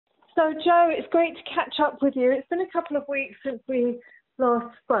So, Joe, it's great to catch up with you. It's been a couple of weeks since we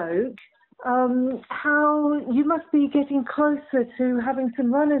last spoke. How you must be getting closer to having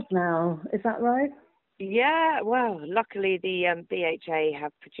some runners now. Is that right? Yeah, well, luckily the BHA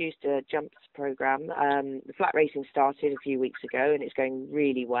have produced a jumps program. The flat racing started a few weeks ago and it's going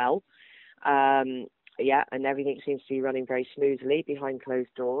really well. Yeah, and everything seems to be running very smoothly behind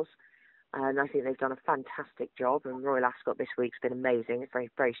closed doors. And I think they've done a fantastic job. And Royal Ascot this week's been amazing. It's very,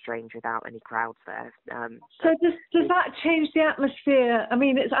 very strange without any crowds there. So does that change the atmosphere? I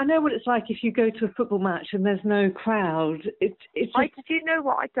mean, I know what it's like if you go to a football match and there's no crowd. It's just... Do you know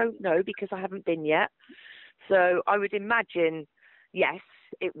what? I don't know because I haven't been yet. So I would imagine, yes,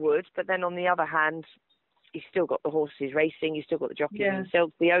 it would. But then on the other hand, you've still got the horses racing. You've still got the jockeys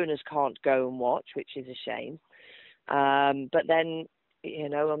themselves. The owners can't go and watch, which is a shame. But then, you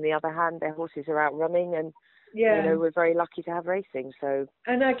know, on the other hand, their horses are out running and, you know, we're very lucky to have racing. So,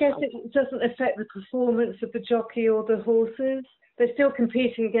 and I guess it doesn't affect the performance of the jockey or the horses. They're still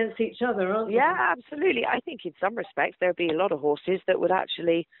competing against each other, aren't they? Yeah, absolutely. I think in some respects there'd be a lot of horses that would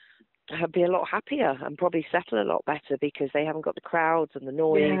actually be a lot happier and probably settle a lot better because they haven't got the crowds and the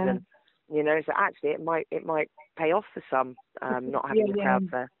noise and, you know, so actually it might pay off for some not having the crowds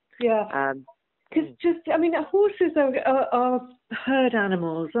there. Yeah. Because I mean, horses are herd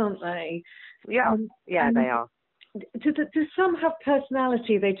animals, aren't they? Yeah, they are. Do some have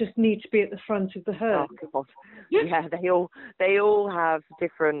personality? They just need to be at the front of the herd. Oh God, yeah, they all have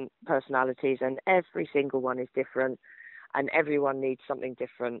different personalities, and every single one is different, and everyone needs something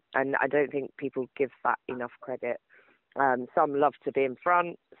different. And I don't think people give that enough credit. Some love to be in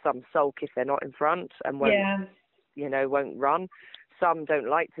front, some sulk if they're not in front, and won't run. Some don't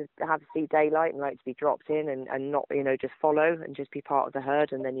like to see daylight and like to be dropped in and not, you know, just follow and just be part of the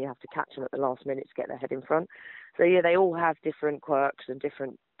herd, and then you have to catch them at the last minute to get their head in front. So yeah, they all have different quirks and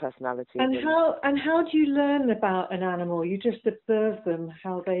different personalities. And how do you learn about an animal? You just observe them,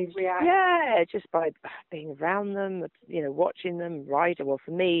 how they react? Yeah, just by being around them, you know, watching them ride. Well, for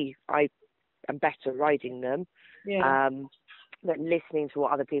me, I am better riding them. But listening to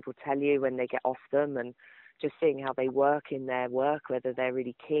what other people tell you when they get off them and just seeing how they work in their work, whether they're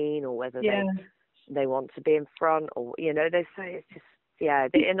really keen or whether they want to be in front, or, you know, they say it's just,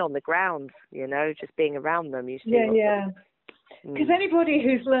 and on the ground, you know, just being around them. You see because anybody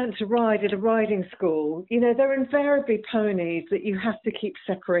who's learned to ride at a riding school, you know, there are invariably ponies that you have to keep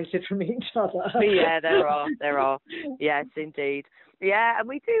separated from each other. Yeah, there are. Yes, indeed. Yeah, and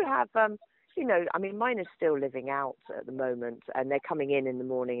we do have, you know, I mean, mine is still living out at the moment, and they're coming in the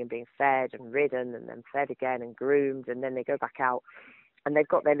morning and being fed and ridden and then fed again and groomed, and then they go back out, and they've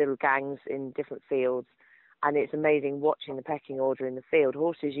got their little gangs in different fields, and it's amazing watching the pecking order in the field.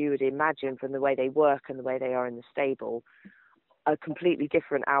 Horses, you would imagine from the way they work and the way they are in the stable, are completely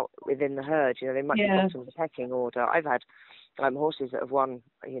different out within the herd. You know, they might be bottom of the pecking order. I've had horses that have won,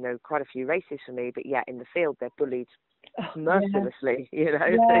 you know, quite a few races for me, but yet in the field they're bullied mercilessly, you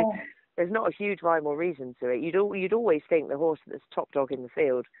know. So, there's not a huge rhyme or reason to it. You'd always think the horse that's top dog in the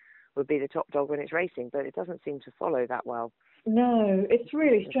field would be the top dog when it's racing, but it doesn't seem to follow that well. No, it's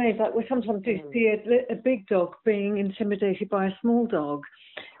really strange. Like we sometimes do see a big dog being intimidated by a small dog.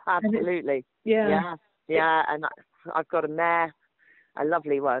 Absolutely. Yeah. And I've got a mare, a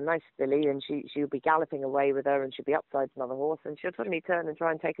nice filly, and she'll be galloping away with her, and she'll be upside another horse, and she'll suddenly turn and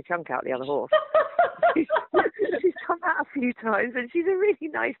try and take a chunk out of the other horse. She's come out a few times, and she's a really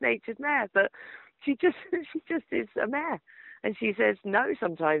nice-natured mare, but she just is a mare, and she says no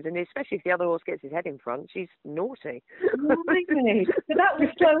sometimes, and especially if the other horse gets his head in front, she's naughty. Really? But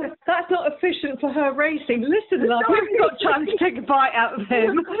that's not efficient for her racing. Listen, love, we haven't got time to take a bite out of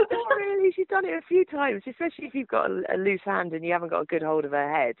him. Not really. She's done it a few times, especially if you've got a loose hand and you haven't got a good hold of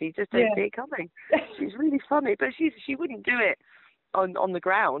her head. You just don't see it coming. She's really funny, but she wouldn't do it on the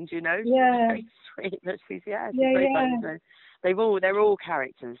ground, you know. She's very sweet, but she's very funny. So they're all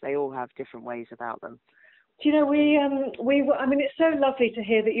characters. They all have different ways about them. Do you know, I mean, it's so lovely to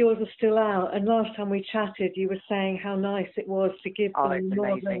hear that yours are still out. And last time we chatted, you were saying how nice it was to give them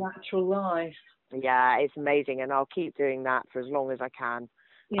more of a natural life. Yeah, it's amazing. And I'll keep doing that for as long as I can.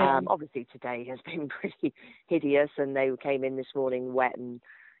 Yeah. Obviously, today has been pretty hideous. And they came in this morning wet and,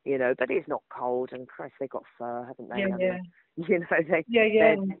 you know, but it's not cold. And Christ, they got fur, haven't they? You know,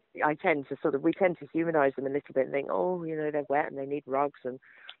 I tend to we tend to humanise them a little bit and think, oh, you know, they're wet and they need rugs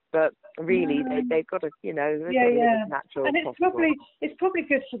but really, they've got to, you know, live as natural and as possible. It's probably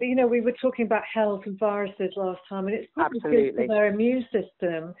good for you know, we were talking about health and viruses last time, and it's probably good for their immune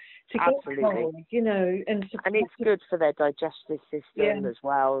system to get cold, you know, and it's good for their digestive system as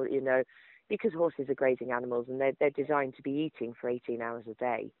well, you know. because horses are grazing animals and they're designed to be eating for 18 hours a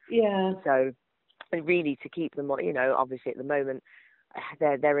day. Yeah. So really to keep them, obviously at the moment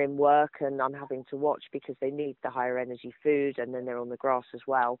they're in work and I'm having to watch because they need the higher energy food, and then they're on the grass as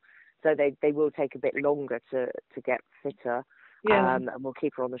well. So they will take a bit longer to get fitter. Yeah. And we'll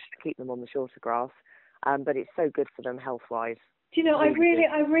keep them on the shorter grass. But it's so good for them health wise. Do you know, I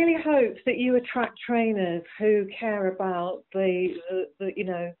really hope that you attract trainers who care about the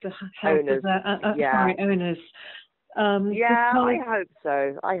health owners. of their owners. I hope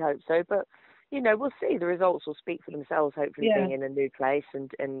so. But we'll see. The results will speak for themselves. Hopefully, being in a new place and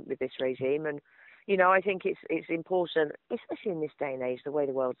with this regime, and I think it's important, especially in this day and age, the way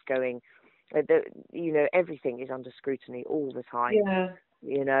the world's going. Everything is under scrutiny all the time. Yeah.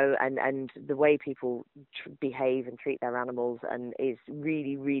 And the way people behave and treat their animals and is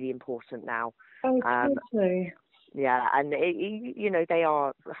really, really important now. Oh, totally. Yeah, and they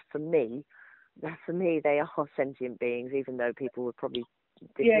are, for me, they are sentient beings, even though people would probably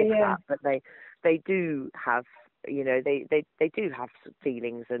dismiss that. But they do have, they do have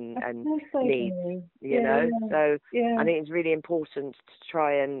feelings and needs, So I think it's really important to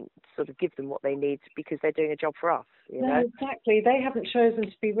try and sort of give them what they need because they're doing a job for us. No, exactly. They haven't chosen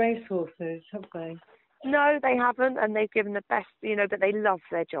to be racehorses, have they? No, they haven't, and they've given the best, but they love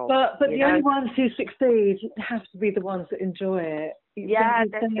their job. But the only ones who succeed have to be the ones that enjoy it. Yeah,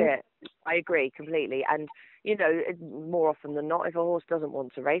 that's it. I agree completely. And, more often than not, if a horse doesn't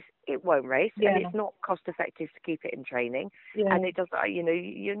want to race, it won't race. Yeah. And it's not cost effective to keep it in training. Yeah. And it does,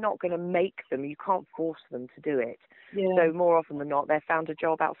 you're not going to make them. You can't force them to do it. Yeah. So more often than not, they've found a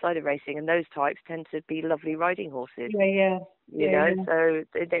job outside of racing, and those types tend to be lovely riding horses. So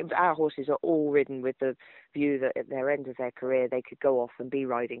our horses are all ridden with the view that at their end of their career, they could go off and be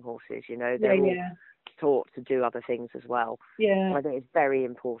riding horses. They're all taught to do other things as well. Yeah. I think it's very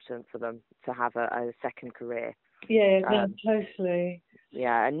important for them to have a second career. Yeah, totally.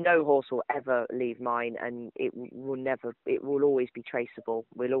 Yeah, and no horse will ever leave mine, and it will always be traceable.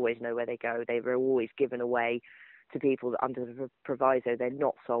 We'll always know where they go. They were always given away to people that under the proviso they're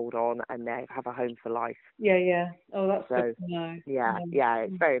not sold on, and they have a home for life. Yeah. Oh, that's good to know. Yeah,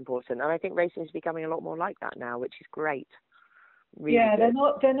 it's very important, and I think racing is becoming a lot more like that now, which is great. Really good.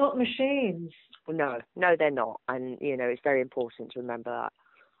 They're not machines. No, they're not, and it's very important to remember that.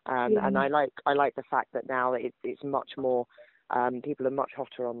 And I like the fact that now it's much more. People are much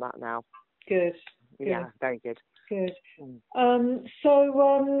hotter on that now. Good. Yeah, very good. Good. So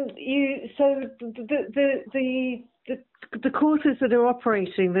the courses that are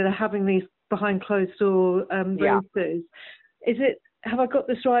operating, that are having these behind closed door races, have I got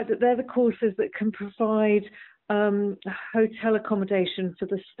this right, that they're the courses that can provide hotel accommodation for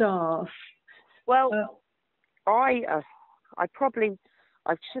the staff? Well, I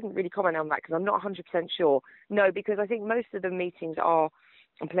shouldn't really comment on that because I'm not 100% sure. No, because I think most of the meetings are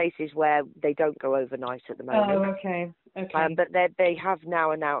in places where they don't go overnight at the moment. Oh, okay. But they have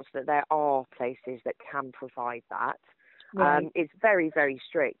now announced that there are places that can provide that. Right. It's very, very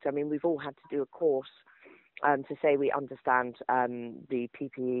strict. I mean, we've all had to do a course to say we understand the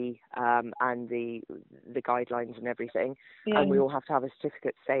PPE and the guidelines and everything. Yeah. And we all have to have a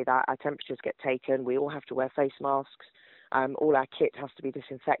certificate to say that. Our temperatures get taken. We all have to wear face masks. All our kit has to be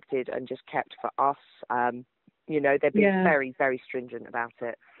disinfected and just kept for us. They're being very, very stringent about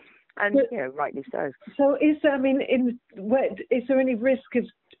it. And, rightly so. So is there any risk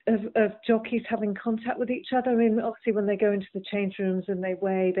of jockeys having contact with each other? I mean, obviously when they go into the change rooms and they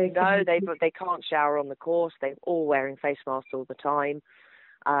weigh, they can't shower on the course. They're all wearing face masks all the time.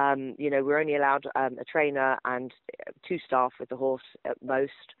 We're only allowed a trainer and 2 staff with the horse at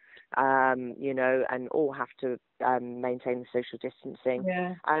most. And all have to maintain the social distancing.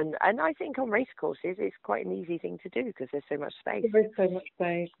 Yeah. And I think on race courses it's quite an easy thing to do because there's so much space. There is so much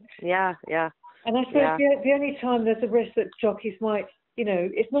space. Yeah. And I suppose the only time there's a risk that jockeys might,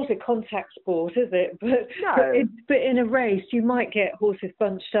 it's not a contact sport, is it? But in a race, you might get horses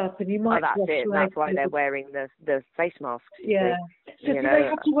bunched up, and you might. Oh, that's it. That's why they're wearing the face masks. Yeah. So do they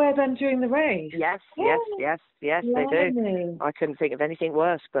have to wear them during the race? Yes, they do. I couldn't think of anything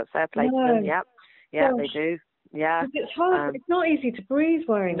worse, but fair play to them. Yep. Yeah, they do. Yeah. It's hard. It's not easy to breathe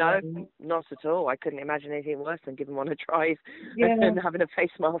wearing them. No, not at all. I couldn't imagine anything worse than giving one a drive and having a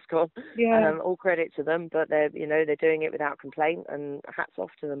face mask on. Yeah. All credit to them, but they're doing it without complaint, and hats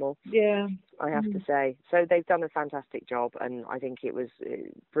off to them all. Yeah. I have to say. So they've done a fantastic job, and I think it was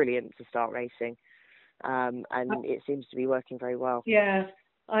brilliant to start racing. And it seems to be working very well. Yeah.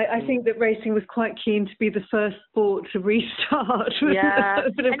 I think that racing was quite keen to be the first sport to restart with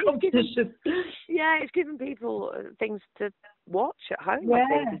a bit of competition. It's given people things to watch at home, I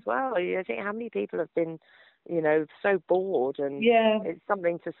think, as well. I think how many people have been, so bored, and it's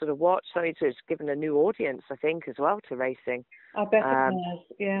something to sort of watch. So it's given a new audience, I think, as well to racing. I bet it has,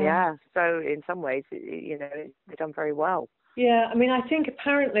 Yeah, so in some ways, they've done very well. Yeah, I mean, I think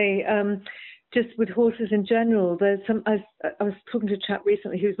apparently, just with horses in general, there's some. I was talking to a chap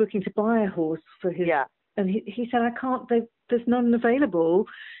recently who was looking to buy a horse for his, and he said, I can't. There's none available.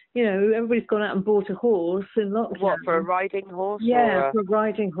 Everybody's gone out and bought a horse in lockdown. What, for a riding horse? Yeah, for a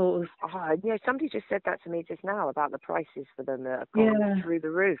riding horse. Somebody just said that to me just now about the prices for them that have gone through the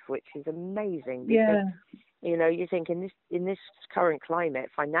roof, which is amazing. Because, you think in this current climate,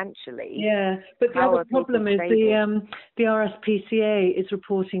 financially. Yeah, but the other problem is the RSPCA is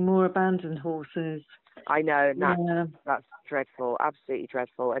reporting more abandoned horses. I know, that's dreadful, absolutely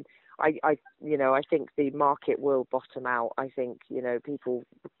dreadful. And I think the market will bottom out. I think, people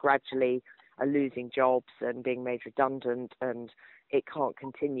gradually are losing jobs and being made redundant, and it can't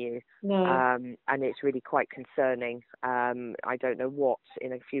continue. No. And it's really quite concerning. I don't know what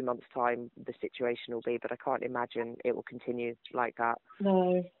in a few months' time the situation will be, but I can't imagine it will continue like that.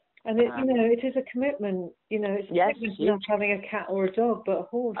 No. And it is a commitment. It's a commitment to not having a cat or a dog, but a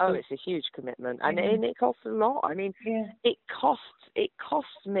horse. Oh, it's a huge commitment, and it costs a lot. I mean, it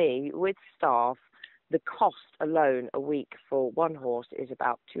costs me with staff. The cost alone a week for one horse is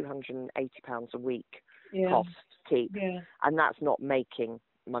about £280 a week cost keep, and that's not making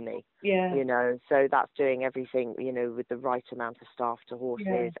money. So that's doing everything with the right amount of staff to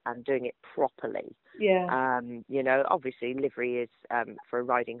horses and doing it properly. Obviously livery is for a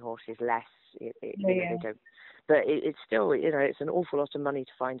riding horse is less. They don't, but it's still it's an awful lot of money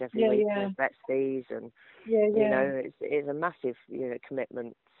to find every week. There's vet fees and it's a massive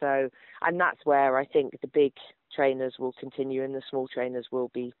commitment. So, and that's where I think the big trainers will continue and the small trainers will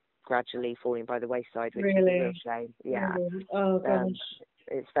be gradually falling by the wayside, which is a real shame. Really? Oh gosh.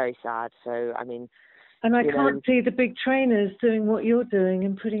 It's very sad. So, I mean... And I can't see the big trainers doing what you're doing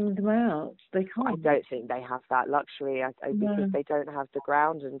and putting them out. They can't. I don't think they have that luxury because they don't have the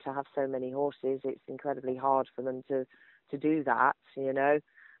ground, and to have so many horses, it's incredibly hard for them to do that,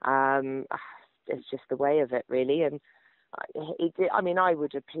 It's just the way of it, really. And I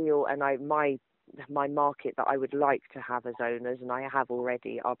would appeal, and my market that I would like to have as owners, and I have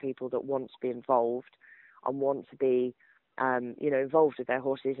already, are people that want to be involved and want to be involved with their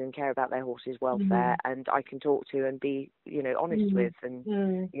horses and care about their horses' welfare, and I can talk to and be, honest with, and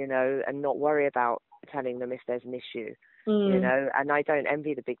and not worry about telling them if there's an issue, And I don't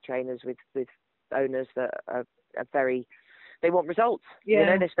envy the big trainers with owners that are very. They want results.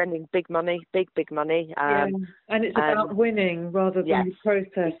 They're spending big money. And it's about winning rather than the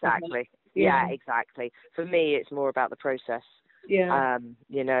process. Exactly. Yeah, exactly. For me, it's more about the process.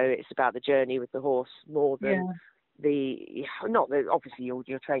 It's about the journey with the horse more than obviously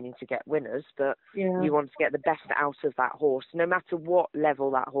you're training to get winners, but you want to get the best out of that horse, no matter what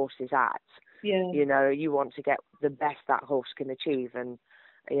level that horse is at. You want to get the best that horse can achieve, and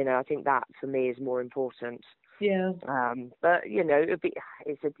I think that for me is more important. But you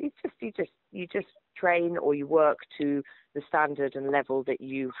just train or you work to the standard and level that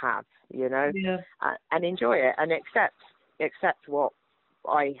you have, and enjoy it and accept what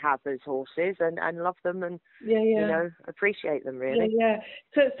I have as horses and love them and appreciate them, really.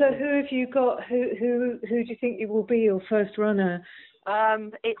 So who have you got? Who do you think you will be your first runner?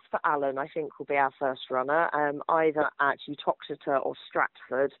 It's for Alan, I think, will be our first runner. Either at Uttoxeter or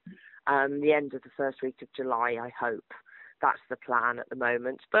Stratford. The end of the first week of July, I hope. That's the plan at the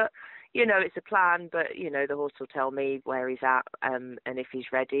moment. But, it's a plan, but, the horse will tell me where he's at, and if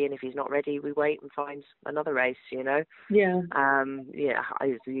he's ready, and if he's not ready, we wait and find another race, You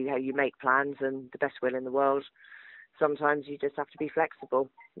make plans, and the best will in the world. Sometimes you just have to be flexible.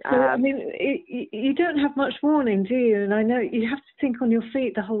 So, you don't have much warning, do you? And I know you have to think on your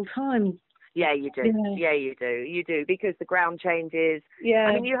feet the whole time. Yeah, you do. Yeah, you do. You do, because the ground changes. Yeah.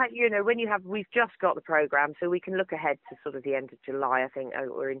 I mean, we've just got the programme, so we can look ahead to sort of the end of July. I think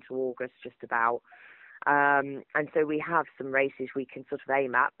we're into August just about. And so we have some races we can sort of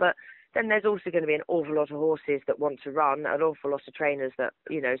aim at. But then there's also going to be an awful lot of horses that want to run, an awful lot of trainers that,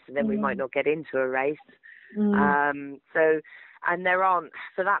 so then we might not get into a race. And there aren't,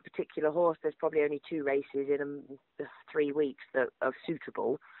 for that particular horse, there's probably only 2 races in 3 weeks that are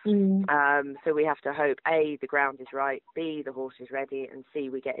suitable. So we have to hope, A, the ground is right, B, the horse is ready, and C,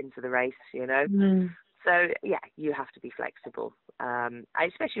 we get into the race, So, you have to be flexible,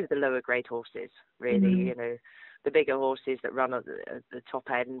 especially with the lower grade horses, really, the bigger horses that run at the top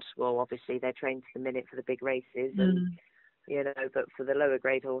end, well, obviously they're trained to the minute for the big races, and you know, but for the lower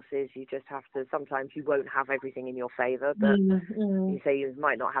grade horses, you just have to. Sometimes you won't have everything in your favour, but you say you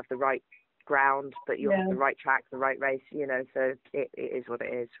might not have the right ground, but you have the right track, the right race, you know. So it is what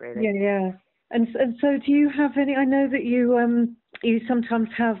it is, really. Yeah. And so, do you have any? I know that you sometimes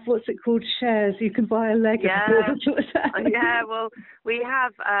have, what's it called, shares. You can buy a leg of a horse. Yeah. Well, we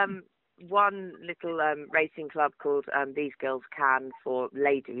have one little racing club called These Girls Can for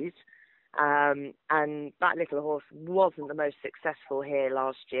ladies. And that little horse wasn't the most successful here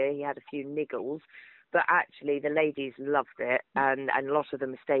last year. He had a few niggles, but actually the ladies loved it, and a lot of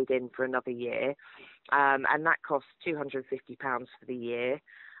them stayed in for another year. And that costs £250 for the year.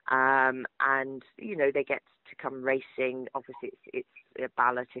 And, you know, they get to come racing. Obviously, it's a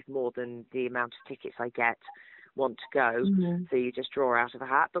ballot if more than the amount of tickets I get want to go. So you just draw out of a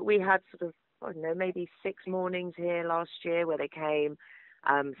hat. But we had sort of, I don't know, maybe 6 mornings here last year where they came,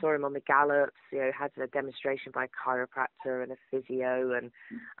 saw him on the gallops, you know, had a demonstration by a chiropractor and a physio,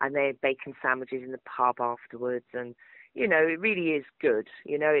 and they had bacon sandwiches in the pub afterwards. And, you know, it really is good.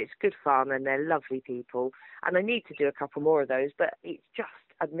 You know, it's good fun, and they're lovely people. And I need to do a couple more of those, but it's just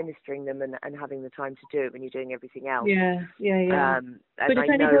administering them and having the time to do it when you're doing everything else. Yeah. But if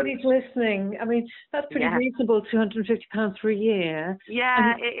anybody's listening, I mean, that's pretty reasonable, £250 for a year.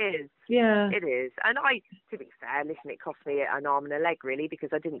 Yeah, it is. Yeah. It is. And to be fair, listen, it cost me an arm and a leg, really, because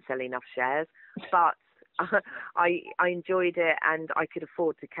I didn't sell enough shares. But I enjoyed it, and I could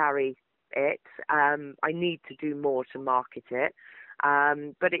afford to carry it. I need to do more to market it.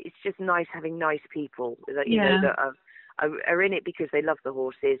 But it's just nice having nice people that, you know, that are in it because they love the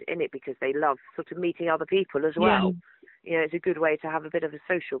horses, in it because they love sort of meeting other people as well. You know, it's a good way to have a bit of a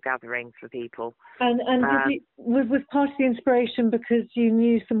social gathering for people. And was part of the inspiration because you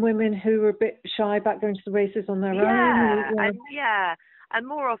knew some women who were a bit shy about going to the races on their own? And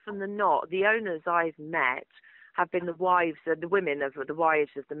more often than not, the owners I've met have been the wives, the women of the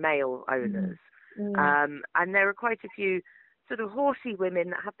wives of the male owners. And there are quite a few sort of horsey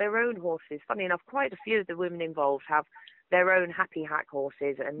women that have their own horses. Funny enough, quite a few of the women involved have their own happy hack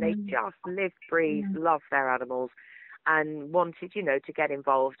horses, and they just live, breathe, love their animals, and wanted, you know, to get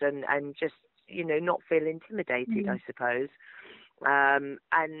involved and just, you know, not feel intimidated, I suppose. And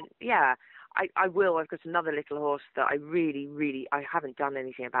yeah, I've got another little horse that I haven't done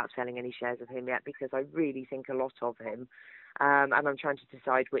anything about selling any shares of him yet, because I really think a lot of him. And I'm trying to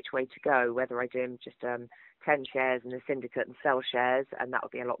decide which way to go, whether I do him just 10 shares in a syndicate and sell shares, and that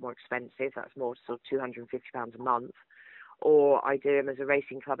would be a lot more expensive. That's more sort of £250 a month. Or I do him as a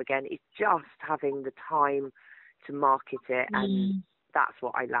racing club again. It's just having the time to market it, and that's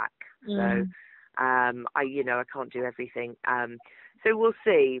what I lack. So I can't do everything. So we'll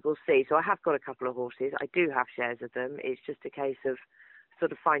see. So I have got a couple of horses. I do have shares of them. It's just a case of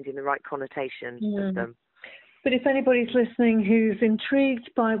sort of finding the right connotation of them. But if anybody's listening who's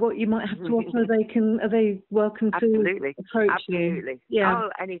intrigued by what you might have to offer, are they welcome to approach you? Yeah. Oh,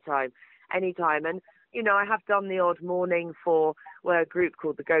 anytime. And, you know, I have done the odd morning for a group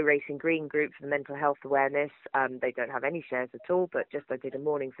called the Go Racing Green Group for the mental health awareness. They don't have any shares at all, but just I did a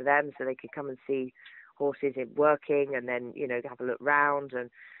morning for them so they could come and see horses working, and then, you know, have a look round.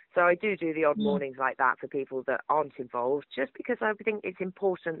 And so I do the odd mornings like that for people that aren't involved, just because I think it's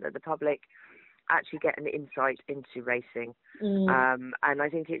important that the public actually get an insight into racing. And I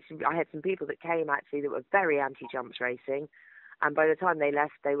think I had some people that came actually that were very anti-jumps racing, and by the time they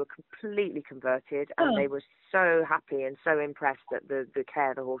left, they were completely converted, and they were so happy and so impressed at the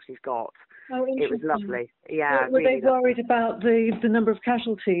care the horses got. Oh, it was lovely. Yeah. Were they worried about the number of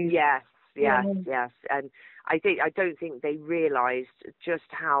casualties? Yes. And I don't think they realised just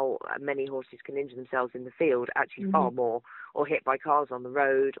how many horses can injure themselves in the field, actually far more, or hit by cars on the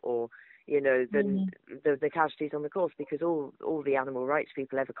road, or, you know, than the casualties on the course, because all the animal rights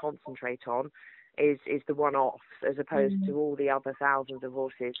people ever concentrate on is the one-offs, as opposed to all the other thousands of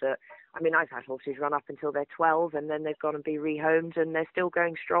horses that, I mean, I've had horses run up until they're 12, and then they've got to be rehomed, and they're still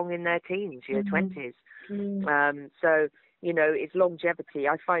going strong in their teens, 20s. So, you know, it's longevity.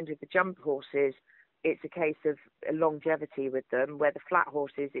 I find with the jump horses, it's a case of longevity with them, where the flat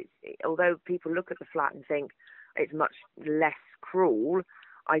horses, although people look at the flat and think it's much less cruel,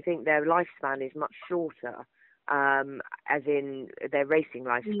 I think their lifespan is much shorter, as in their racing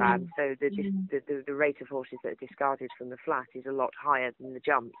lifespan. So the rate of horses that are discarded from the flat is a lot higher than the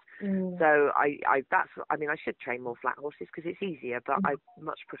jumps. So I should train more flat horses because it's easier, but I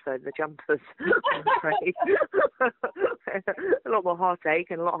much prefer the jumpers. I'm afraid. A lot more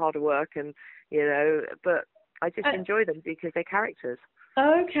heartache and a lot harder work, and, you know, but I just enjoy them because they're characters.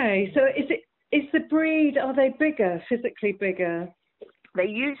 Okay, so is it Is the breed, are they bigger, physically bigger? They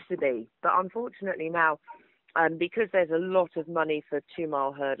used to be, but unfortunately now, because there's a lot of money for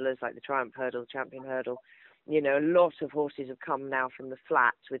 2-mile hurdlers like the Triumph Hurdle, Champion Hurdle, you know, a lot of horses have come now from the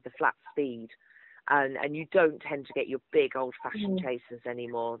flats with the flat speed. And you don't tend to get your big old-fashioned chasers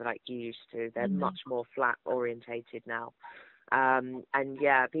anymore like you used to. They're much more flat-orientated now. And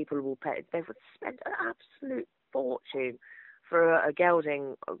yeah, people will pay. They would spend an absolute fortune for a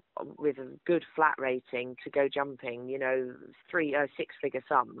gelding with a good flat rating to go jumping. You know, 6-figure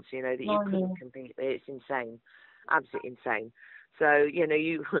sums. You know that you couldn't compete. It's insane, absolutely insane. So, you know,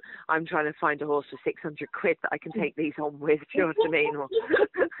 I'm trying to find a horse for 600 quid that I can take these on with, do you know what I mean? Or,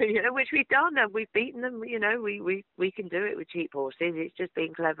 you know, which we've done, and we've beaten them, you know, we can do it with cheap horses. It's just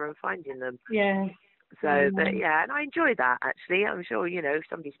being clever and finding them. Yeah. So, but yeah, and I enjoy that, actually. I'm sure, you know, if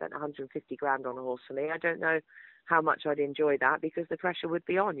somebody spent 150 grand on a horse for me, I don't know how much I'd enjoy that, because the pressure would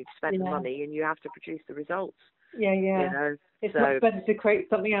be on. You've spent the money and you have to produce the results. Yeah. You know? It's much better to create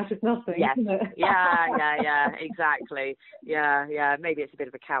something out of nothing, isn't it? Yeah, exactly. Yeah. Maybe it's a bit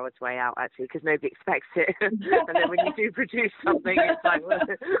of a coward's way out, actually, because nobody expects it. And then when you do produce something, it's like, well,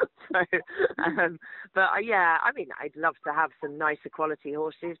 yeah, I mean, I'd love to have some nicer quality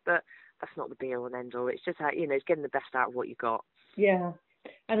horses, but that's not the be-all and end-all. It's just, you know, it's getting the best out of what you got. Yeah.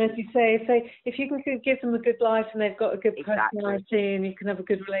 And as you say, if you can give them a good life and they've got a good personality and you can have a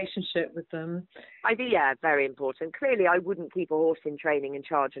good relationship with them. I think, yeah, very important. Clearly, I wouldn't keep a horse in training and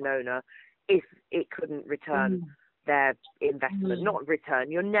charge an owner if it couldn't return their investment. Not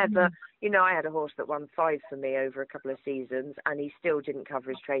return. You're never, you know, I had a horse that won 5 for me over a couple of seasons and he still didn't cover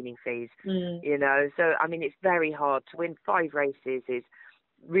his training fees, you know. So, I mean, it's very hard to win 5 races is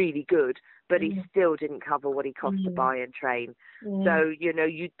really good, but he still didn't cover what he cost to buy and train. So, you know,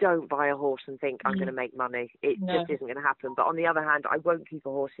 you don't buy a horse and think, I'm going to make money. It just isn't going to happen. But on the other hand, I won't keep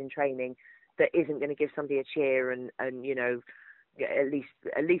a horse in training that isn't going to give somebody a cheer and you know, at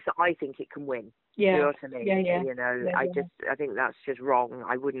least I think it can win. You know what I mean? You know, I think that's just wrong.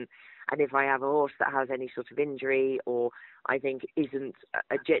 I wouldn't. And if I have a horse that has any sort of injury or I think isn't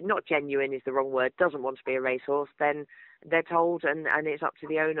not genuine is the wrong word, doesn't want to be a racehorse, then they're told, and it's up to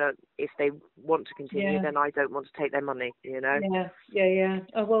the owner if they want to continue. Then I don't want to take their money. You know. Yeah.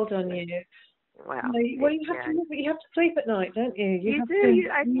 Oh, well done, you. Well, you have to sleep at night, don't you? You do.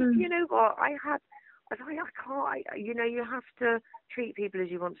 You know what? I can't. You know, you have to treat people as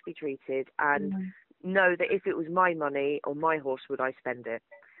you want to be treated, and know that if it was my money or my horse, would I spend it?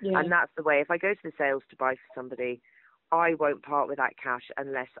 And that's the way. If I go to the sales to buy for somebody, I won't part with that cash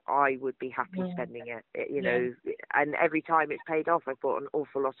unless I would be happy spending it. You know, and every time it's paid off, I've bought an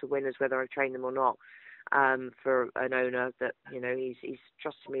awful lot of winners, whether I've trained them or not. For an owner that, you know, he's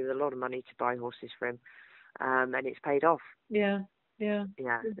trusted me with a lot of money to buy horses for him, and it's paid off. Yeah,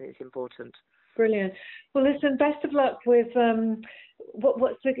 it's important. Brilliant. Well, listen, best of luck with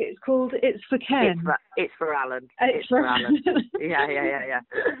what's it's called? It's for Ken. It's for Alan. It's for Alan. Yeah.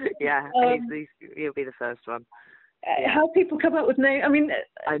 He'll be the first one. How people come up with names? I mean,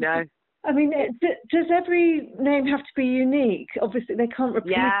 I know. I mean, does every name have to be unique? Obviously, they can't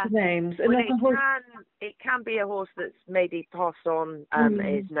repeat the names. Well, it can be a horse that's maybe passed on,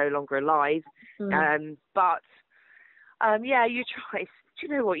 is no longer alive. But you try. Do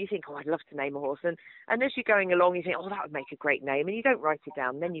you know what? You think, I'd love to name a horse. And as you're going along, you think, that would make a great name. And you don't write it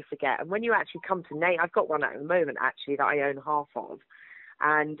down. Then you forget. And when you actually come to name, I've got one at the moment, actually, that I own half of.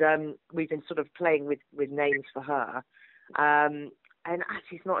 And we've been sort of playing with names for her. And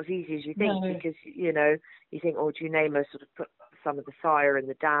actually, it's not as easy as you think, because, you know, you think, do you name her, sort of put some of the sire and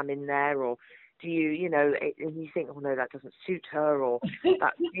the dam in there, or do you, you know, and you think, no, that doesn't suit her, or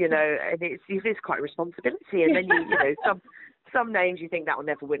that, you know, and it is quite a responsibility. And then you know, some names you think that will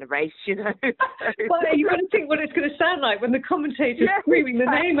never win a race, you know. Well, you've got to think what it's going to sound like when the commentator's screaming the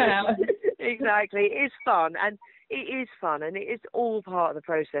name out. Exactly. It is fun, and it is all part of the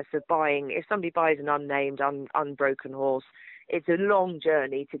process of buying. If somebody buys an unnamed, unbroken horse, it's a long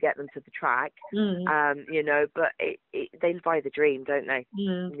journey to get them to the track, you know, but they buy the dream, don't they?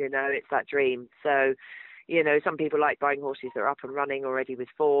 You know, it's that dream. So, you know, some people like buying horses that are up and running already with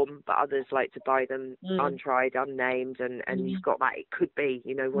form, but others like to buy them untried, unnamed, and you've got that. It could be,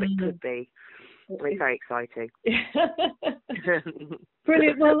 you know, what it could be. It's very exciting.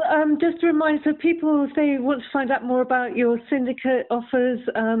 Brilliant. Well, just a reminder, so people, if they want to find out more about your syndicate offers,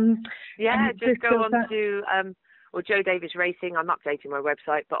 just go on to Joe Davis Racing. I'm updating my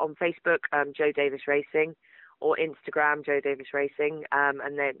website, but on Facebook, Joe Davis Racing, or Instagram, Joe Davis Racing,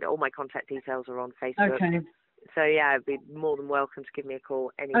 and then all my contact details are on Facebook. Okay. So yeah, be more than welcome to give me a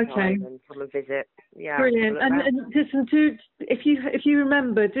call anytime and come and visit. Yeah, brilliant. And listen, if you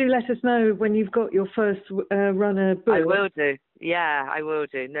remember, do let us know when you've got your first runner book. I will do. Yeah, I will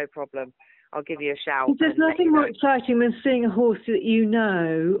do. No problem. I'll give you a shout. There's nothing more exciting than seeing a horse that you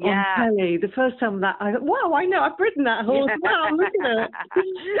know on telly. The first time that I thought, wow, I know, I've ridden that horse. Wow, look at it.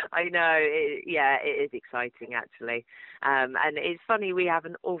 I know. It is exciting, actually. And it's funny, we have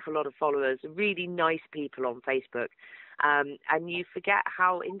an awful lot of followers, really nice people on Facebook. And you forget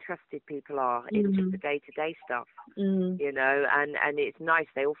how interested people are in just the day-to-day stuff, you know, and it's nice.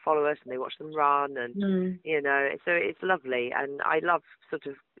 They all follow us and they watch them run and, you know, so it's lovely. And I love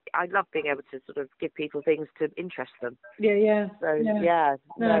being able to sort of give people things to interest them. Yeah. So,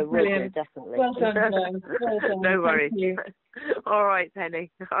 no, we'll do, definitely. Well done, Joan. Well done. No worries. Thank you. All right,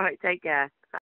 Penny. All right, take care.